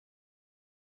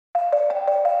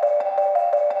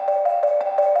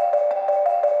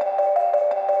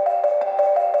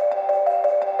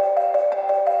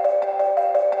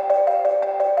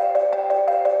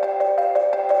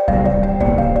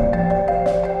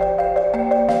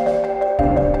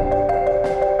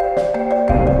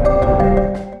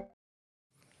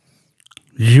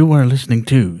listening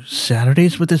to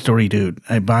Saturdays with the Story Dude,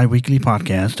 a bi-weekly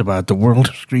podcast about the world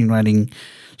of screenwriting,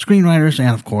 screenwriters,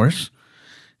 and, of course,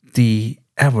 the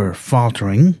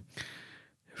ever-faltering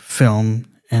film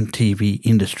and TV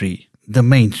industry, the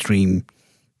mainstream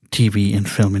TV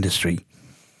and film industry.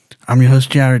 I'm your host,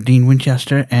 Jared Dean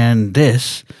Winchester, and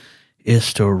this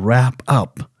is to wrap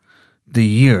up the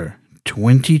year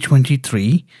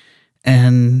 2023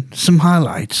 and some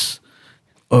highlights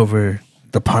over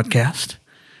the podcast.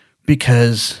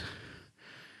 Because,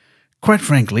 quite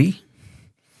frankly,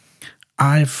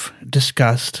 I've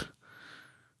discussed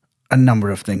a number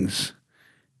of things.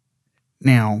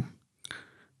 Now,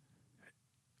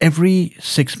 every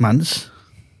 6 months,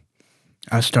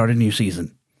 I start a new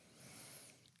season.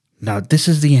 Now, this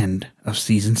is the end of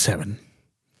season 7.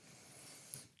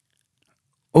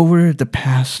 Over the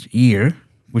past year,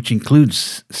 which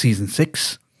includes season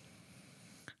 6,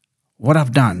 what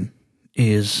I've done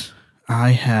is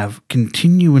I have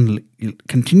continuously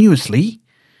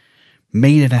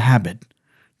made it a habit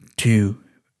to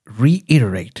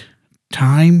reiterate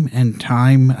time and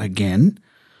time again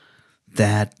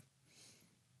that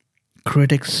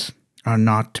critics are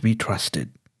not to be trusted.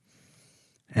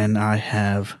 And I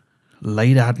have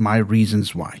laid out my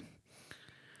reasons why.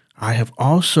 I have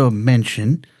also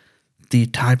mentioned the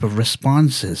type of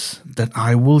responses that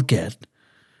I will get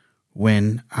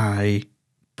when I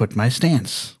put my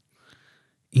stance,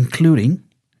 including,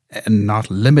 and not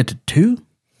limited to,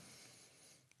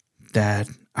 that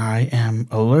I am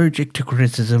allergic to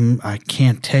criticism, I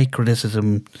can't take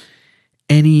criticism,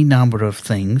 any number of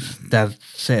things that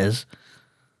says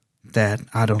that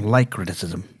I don't like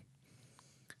criticism.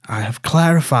 I have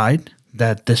clarified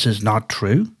that this is not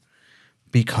true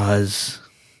because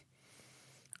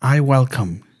I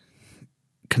welcome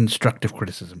constructive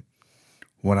criticism.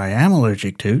 What I am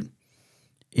allergic to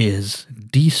is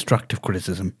destructive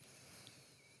criticism.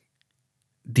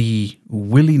 The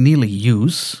willy-nilly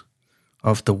use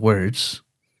of the words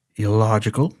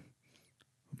illogical,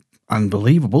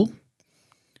 unbelievable,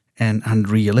 and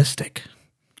unrealistic.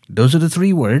 Those are the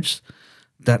 3 words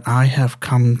that I have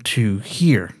come to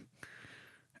hear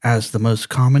as the most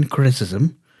common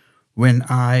criticism when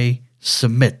I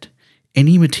submit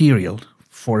any material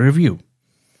for review,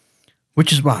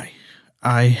 which is why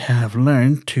I have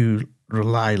learned to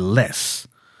rely less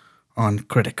on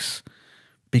critics,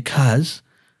 because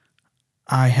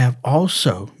I have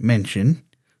also mentioned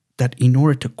that in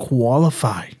order to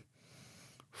qualify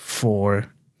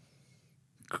for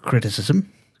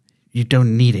criticism, you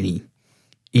don't need any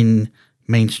in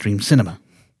mainstream cinema.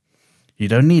 You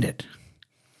don't need it.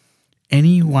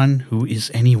 Anyone who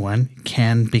is anyone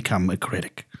can become a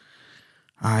critic.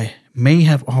 I may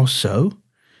have also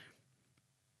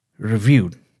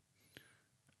reviewed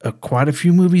quite a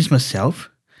few movies myself,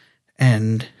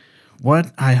 and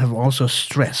what I have also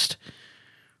stressed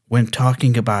when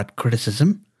talking about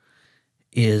criticism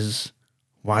is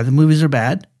why the movies are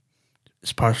bad.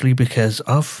 It's partially because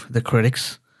of the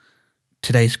critics,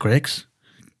 today's critics,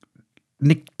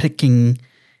 nitpicking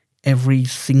every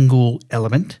single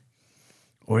element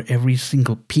or every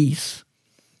single piece.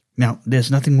 Now, there's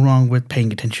nothing wrong with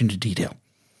paying attention to detail,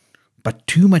 but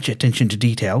too much attention to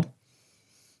detail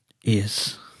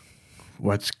is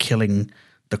what's killing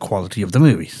the quality of the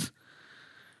movies.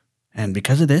 And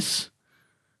because of this,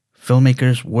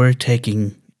 filmmakers were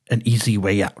taking an easy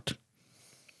way out.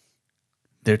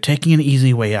 They're taking an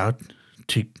easy way out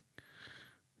to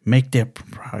make their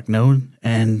product known,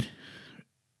 and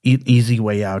an easy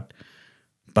way out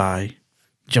by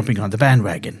jumping on the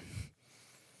bandwagon.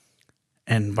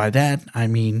 And by that, I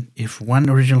mean, if one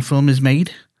original film is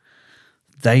made,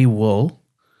 they will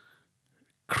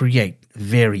create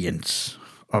variants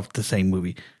of the same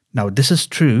movie. Now, this is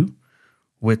true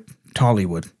with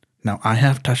Tollywood. Now, I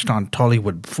have touched on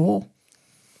Tollywood before,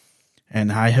 and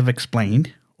I have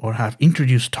explained or have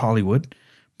introduced Tollywood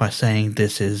by saying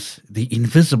this is the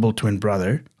invisible twin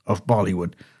brother of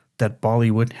Bollywood that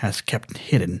Bollywood has kept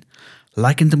hidden.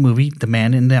 Like in the movie The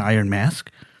Man in the Iron Mask,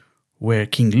 where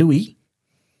King Louis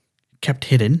kept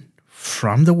hidden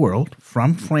from the world,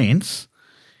 from France,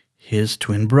 his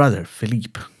twin brother,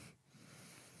 Philippe.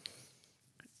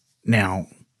 Now,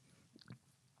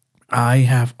 I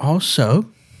have also,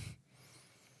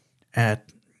 at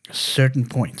certain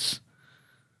points,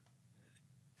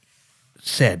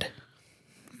 said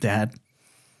that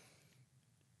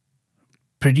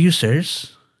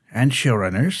producers and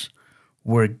showrunners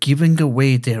were giving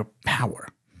away their power.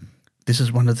 This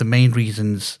is one of the main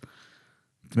reasons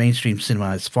mainstream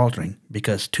cinema is faltering,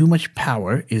 because too much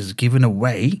power is given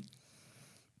away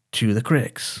to the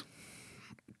critics.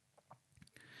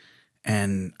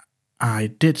 And I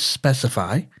did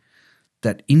specify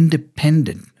that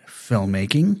independent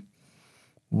filmmaking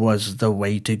was the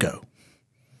way to go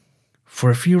for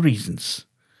a few reasons.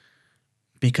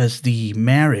 Because the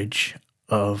marriage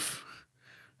of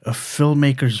a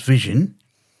filmmaker's vision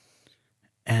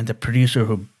and the producer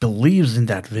who believes in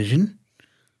that vision,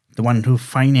 the one who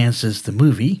finances the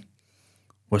movie,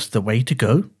 was the way to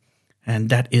go. And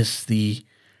that is the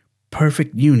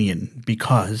perfect union,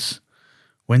 because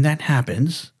when that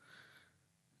happens,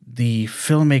 the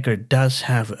filmmaker does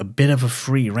have a bit of a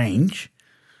free range,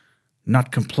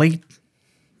 not complete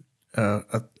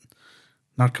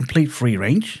free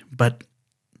range, but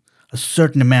a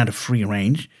certain amount of free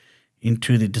range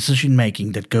into the decision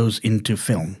making that goes into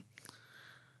film.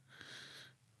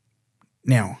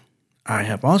 Now, I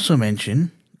have also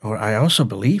mentioned, or I also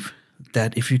believe,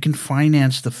 that if you can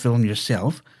finance the film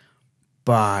yourself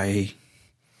by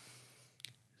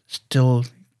still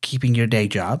keeping your day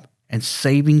job and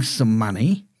saving some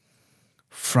money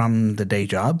from the day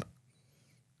job,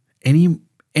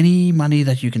 any money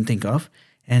that you can think of,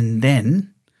 and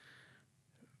then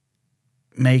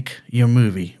make your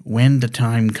movie when the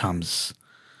time comes.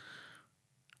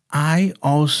 I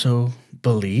also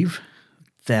believe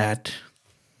that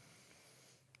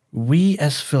we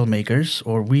as filmmakers,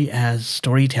 or we as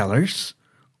storytellers,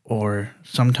 or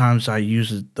sometimes I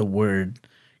use the word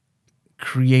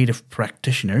creative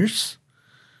practitioners,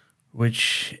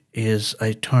 which is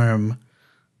a term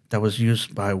that was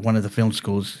used by one of the film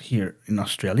schools here in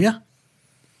Australia.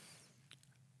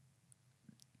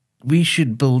 We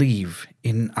should believe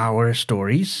in our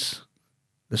stories,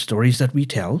 the stories that we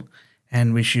tell,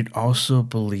 and we should also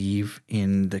believe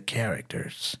in the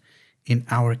characters, in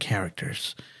our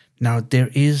characters. Now, there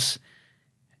is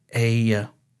a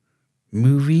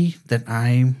movie that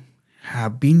I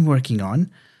have been working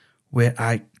on where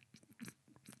I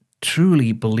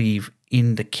truly believe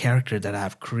in the character that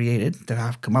I've created, that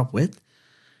I've come up with,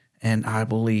 and I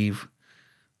believe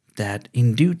that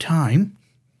in due time,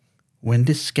 when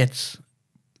this gets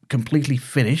completely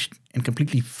finished and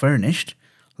completely furnished,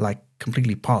 like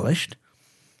completely polished,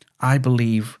 I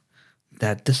believe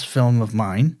that this film of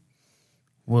mine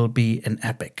will be an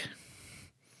epic.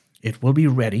 It will be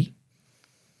ready,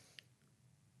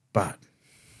 but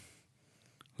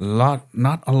not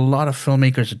a lot of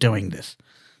filmmakers are doing this.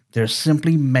 They're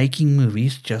simply making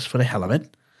movies just for the hell of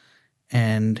it,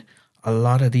 and a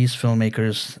lot of these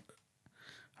filmmakers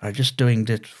are just doing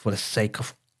it for the sake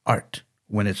of art,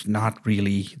 when it's not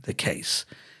really the case.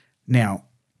 Now,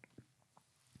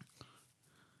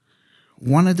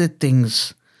 one of the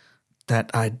things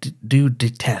that I do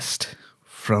detest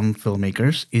from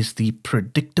filmmakers is the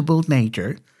predictable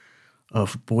nature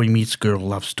of boy meets girl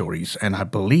love stories. And I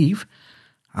believe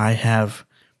I have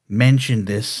mentioned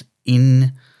this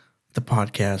in the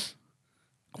podcast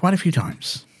quite a few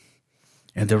times.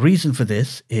 And the reason for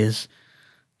this is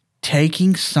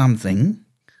taking something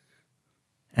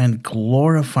and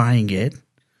glorifying it,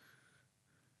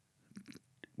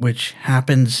 which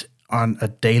happens on a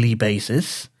daily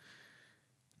basis,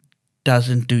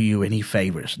 doesn't do you any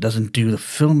favors, doesn't do the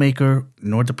filmmaker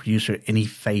nor the producer any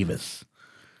favors.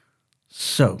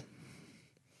 So,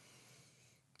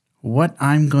 what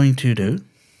I'm going to do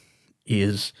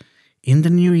is, in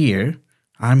the new year,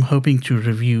 I'm hoping to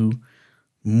review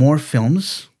more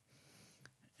films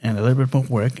and a little bit more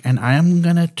work, and I am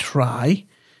going to try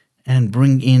and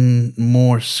bring in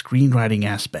more screenwriting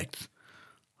aspects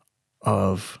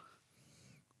of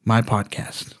my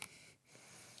podcast.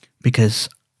 Because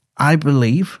I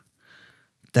believe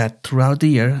that throughout the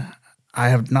year, I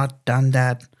have not done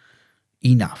that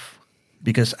enough.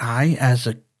 Because I, as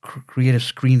a creative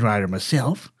screenwriter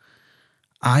myself,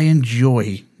 I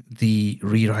enjoy the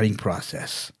rewriting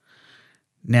process.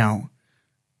 Now,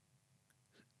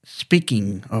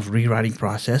 speaking of rewriting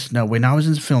process, now when I was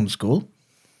in film school,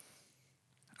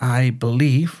 I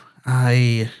believe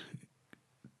I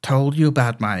told you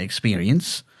about my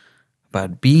experience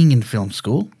about being in film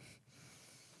school.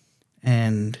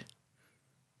 And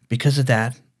because of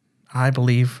that, I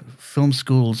believe film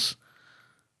schools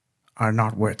are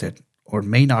not worth it, or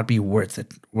may not be worth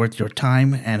your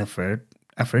time and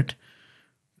effort,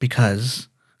 because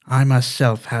I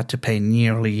myself had to pay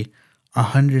nearly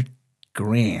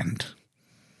 $100,000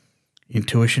 in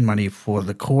tuition money for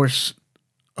the course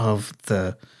of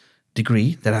the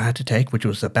degree that I had to take, which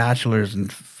was a bachelor's in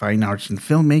fine arts and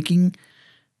filmmaking.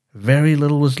 Very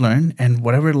little was learned, and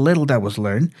whatever little that was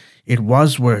learned, it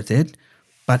was worth it,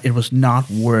 but it was not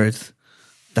worth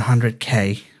the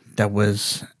 $100,000 that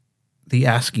was the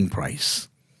asking price.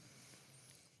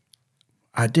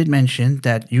 I did mention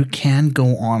that you can go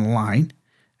online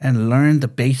and learn the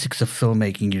basics of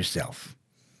filmmaking yourself.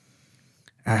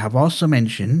 I have also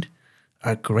mentioned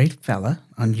a great fella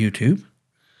on YouTube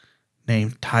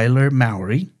named Tyler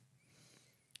Mowry.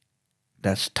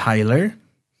 That's Tyler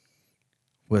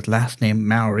with last name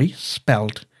Mowry,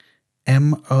 spelled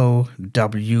Mowry.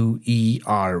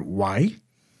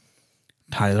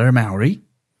 Tyler Mowry,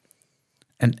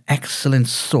 an excellent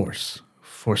source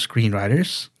for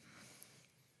screenwriters.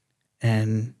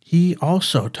 And he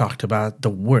also talked about the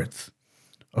worth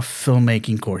of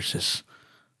filmmaking courses,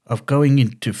 of going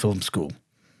into film school.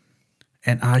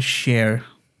 And I share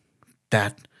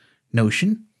that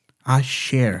notion. I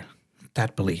share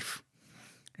that belief.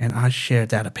 And I share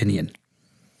that opinion.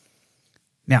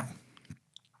 Now,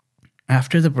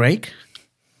 after the break,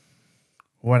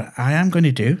 what I am going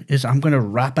to do is I'm going to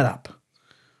wrap it up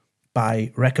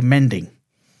by recommending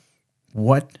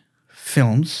what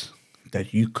films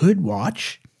that you could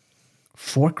watch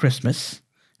for Christmas.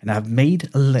 And I've made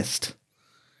a list.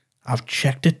 I've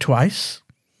checked it twice.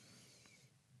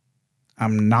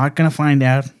 I'm not going to find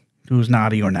out who's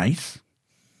naughty or nice.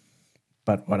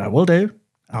 But what I will do,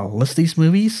 I'll list these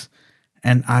movies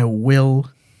and I will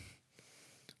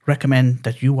recommend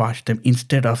that you watch them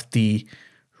instead of the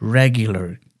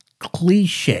regular,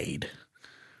 cliched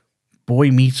boy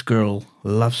meets girl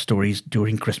love stories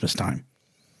during Christmas time.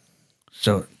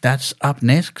 So that's up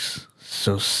next.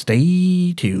 So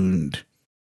stay tuned.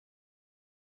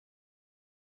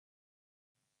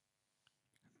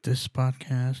 This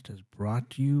podcast is brought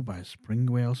to you by Spring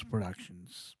Whales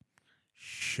Productions.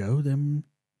 Show them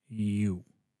you.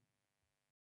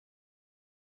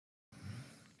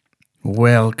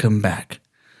 Welcome back.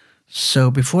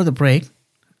 So before the break,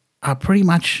 I pretty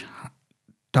much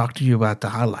talked to you about the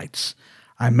highlights.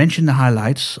 I mentioned the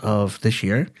highlights of this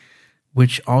year,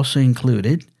 which also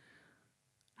included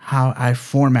how I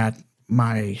format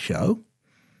my show,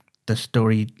 the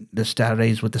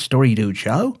Saturdays with the Story Dude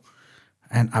show,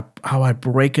 and how I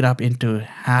break it up into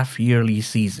half-yearly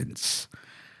seasons.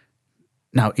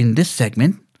 Now, in this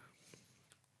segment,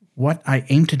 what I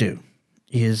aim to do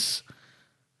is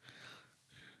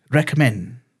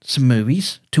recommend some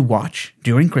movies to watch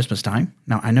during Christmas time.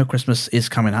 Now, I know Christmas is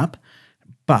coming up,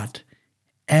 but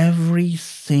every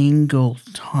single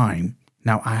time.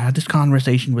 Now, I had this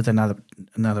conversation with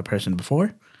another person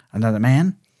before, another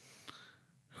man,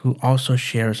 who also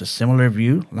shares a similar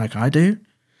view like I do.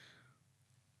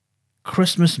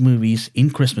 Christmas movies in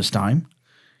Christmas time,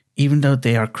 even though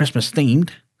they are Christmas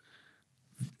themed,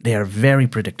 they are very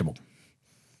predictable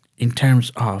in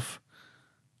terms of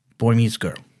boy meets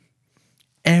girl.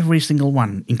 Every single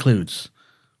one includes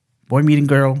boy meeting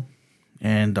girl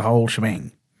and the whole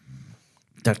shebang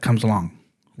that comes along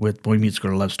with boy meets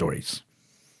girl love stories,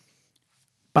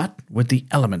 but with the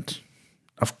element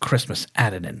of Christmas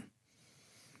added in.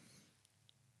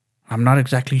 I'm not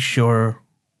exactly sure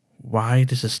why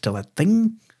this is still a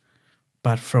thing,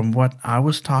 but from what I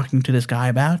was talking to this guy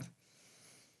about,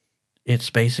 it's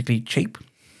basically cheap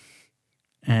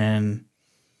and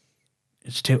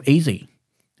it's too easy,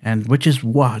 and which is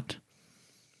what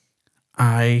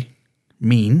I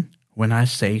mean when I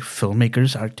say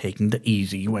filmmakers are taking the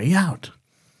easy way out.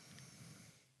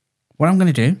 What I'm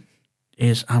going to do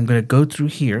is I'm going to go through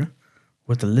here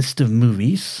with a list of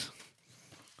movies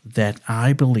that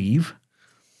I believe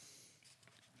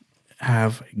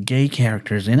have gay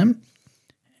characters in them,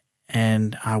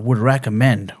 and I would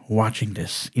recommend watching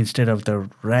this instead of the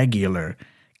regular,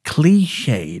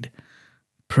 cliched,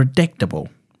 predictable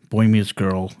boy meets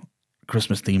girl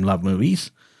Christmas themed love movies.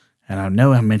 And I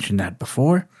know I mentioned that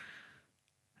before,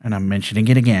 and I'm mentioning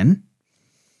it again.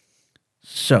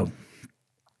 So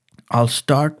I'll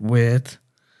start with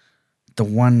the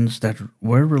ones that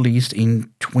were released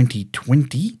in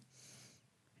 2020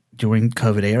 during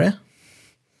COVID era.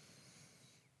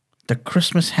 The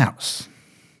Christmas House,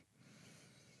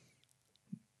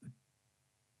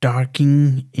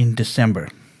 Darking in December,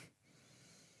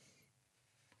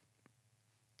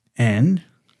 and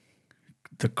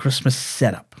The Christmas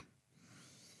Setup.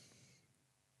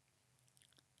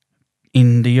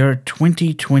 In the year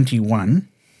 2021,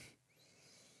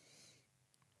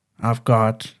 I've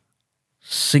got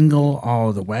Single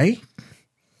All the Way,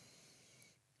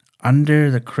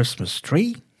 Under the Christmas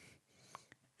Tree,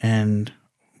 and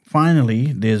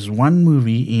finally, there's one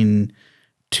movie in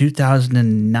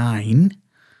 2009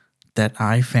 that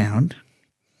I found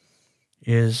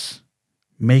is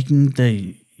Making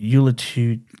the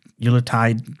Yuletide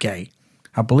Gay.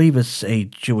 I believe it's a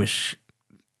Jewish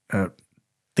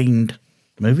themed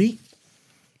movie,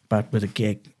 but with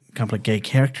a couple of gay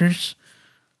characters.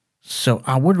 So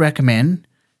I would recommend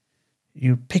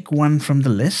you pick one from the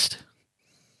list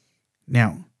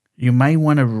Now, you may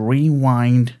want to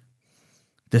rewind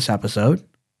this episode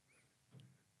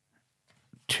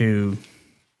to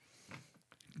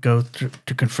go through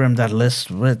to confirm that list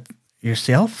with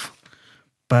yourself,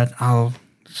 but I'll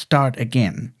start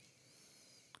again.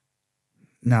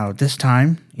 Now, this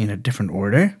time in a different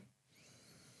order.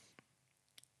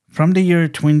 From the year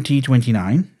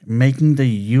 2029, Making the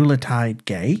Yuletide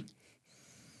Gay.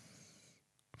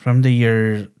 From the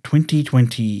year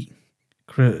 2020,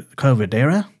 COVID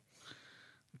era,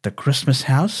 The Christmas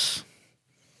House.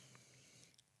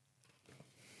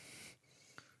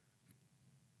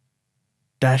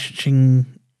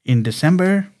 Dashing in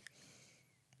December,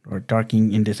 or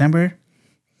Darking in December.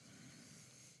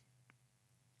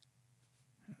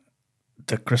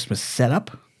 The Christmas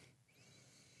Setup.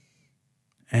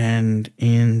 And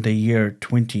in the year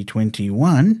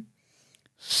 2021,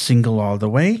 Single All the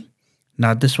Way.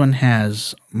 Now, this one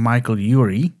has Michael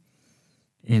Urie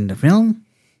in the film.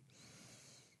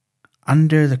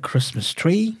 Under the Christmas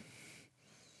Tree.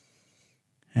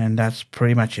 And that's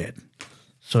pretty much it.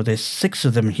 So there's 6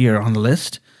 of them here on the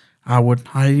list. I would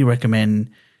highly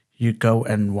recommend you go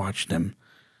and watch them.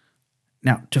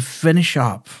 Now, to finish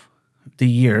off the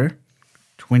year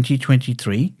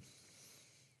 2023,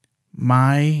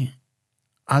 my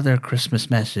other Christmas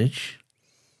message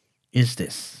is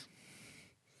this.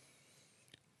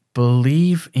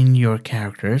 Believe in your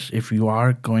characters. If you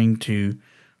are going to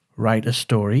write a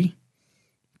story,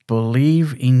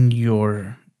 believe in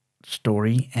your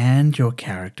story and your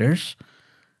characters.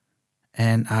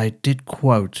 And I did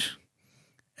quote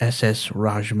S.S.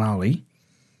 Rajamouli,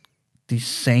 the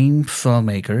same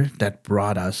filmmaker that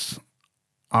brought us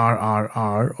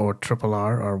RRR or Triple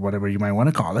R or whatever you might want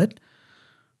to call it,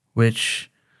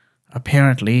 which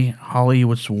apparently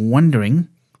Hollywood's wondering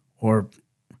or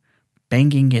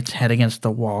banging its head against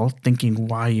the wall, thinking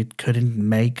why it couldn't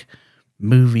make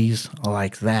movies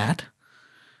like that.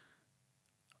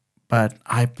 But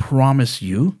I promise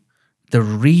you, the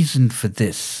reason for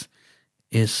this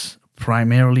is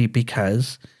primarily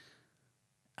because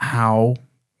how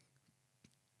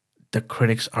the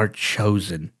critics are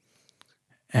chosen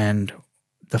and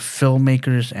the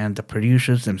filmmakers and the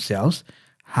producers themselves,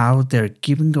 how they're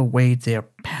giving away their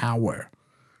power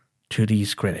to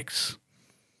these critics,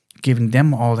 giving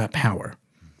them all that power.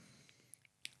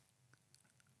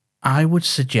 I would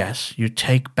suggest you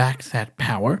take back that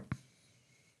power,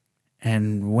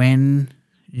 and when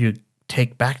you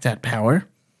take back that power,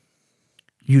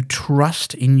 you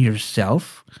trust in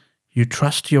yourself. You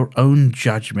trust your own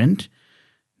judgment.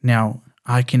 Now,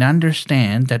 I can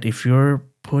understand that if you're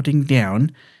putting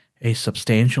down a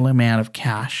substantial amount of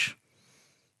cash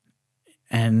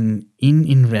and in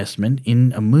investment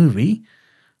in a movie,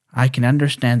 I can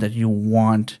understand that you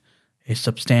want a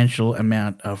substantial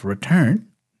amount of return,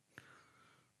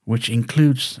 which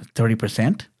includes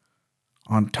 30%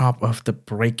 on top of the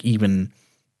break-even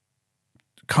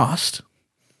cost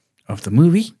of the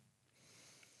movie.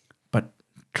 But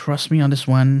trust me on this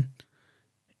one,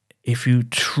 if you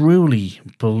truly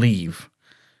believe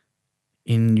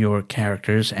in your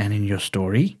characters and in your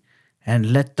story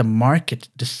and let the market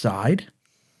decide,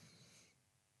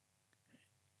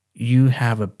 you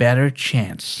have a better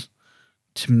chance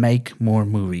to make more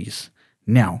movies.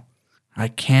 Now, I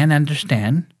can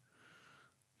understand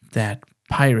that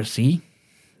piracy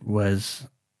was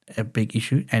a big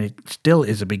issue, and it still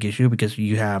is a big issue because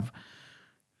you have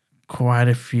quite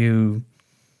a few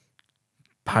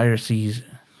piracy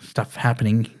stuff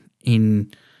happening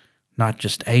in not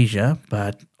just Asia,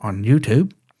 but on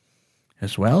YouTube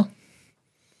as well.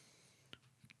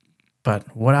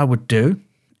 But what I would do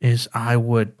is I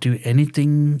would do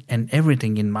anything and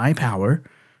everything in my power,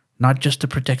 not just to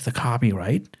protect the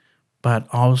copyright, but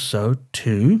also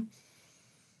to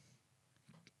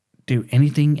do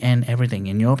anything and everything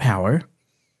in your power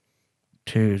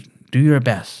to do your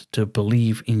best to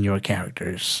believe in your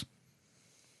characters.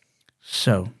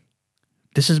 So,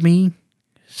 this is me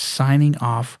signing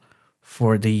off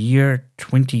for the year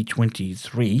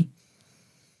 2023.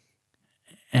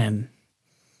 And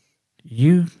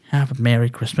you have a Merry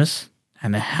Christmas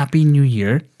and a Happy New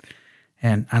Year.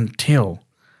 And until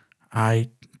I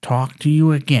talk to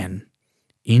you again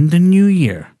in the new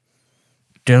year,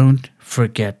 don't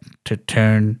forget to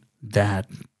turn that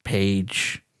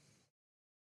page.